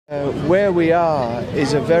Where we are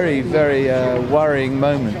is a very, very worrying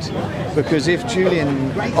moment, because if Julian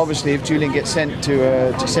gets sent to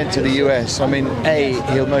the US, I mean,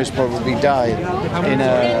 he'll most probably die in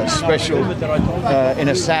a special, in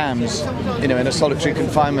a SAMS, in a solitary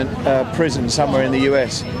confinement prison somewhere in the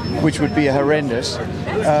US, which would be horrendous.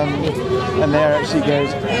 And there actually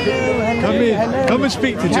goes. Come in, come and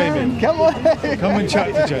speak to Jamie. Come on, come and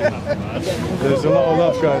chat to Jamie. There's a lot of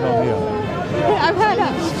love going on here. I've had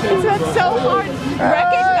it's been so hard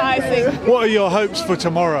recognizing. What are your hopes for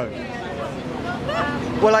tomorrow?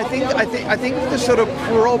 Well, I think the sort of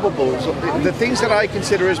probables, the things that I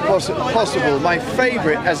consider as possible. My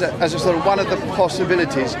favourite, as a sort of one of the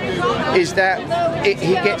possibilities, is that he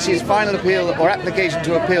gets his final appeal or application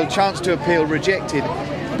to appeal, chance to appeal, rejected.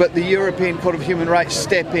 But the European Court of Human Rights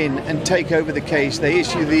step in and take over the case. They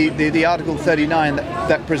issue the Article 39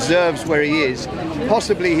 that preserves where he is.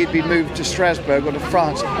 Possibly he'd be moved to Strasbourg or to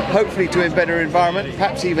France, hopefully to a better environment,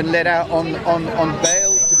 perhaps even let out on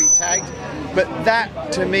bail to be tagged. But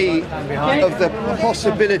that, to me, of the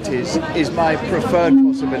possibilities, is my preferred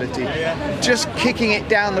possibility. Just kicking it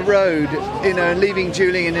down the road, leaving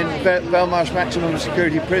Julian in Belmarsh maximum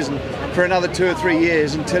security prison for another 2 or 3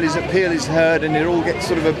 years until his appeal is heard and it all gets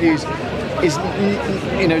sort of abused, is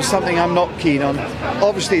something I'm not keen on.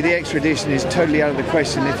 Obviously, the extradition is totally out of the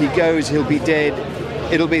question. If he goes, he'll be dead.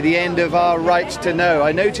 It'll be the end of our rights to know.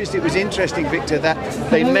 I noticed it was interesting, Victor, that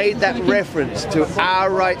they made that reference to our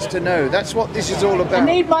rights to know. That's what this is all about. I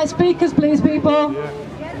need my speakers, please, people. Yeah.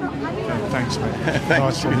 Thanks, mate.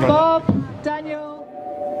 Thanks. Bob, Daniel.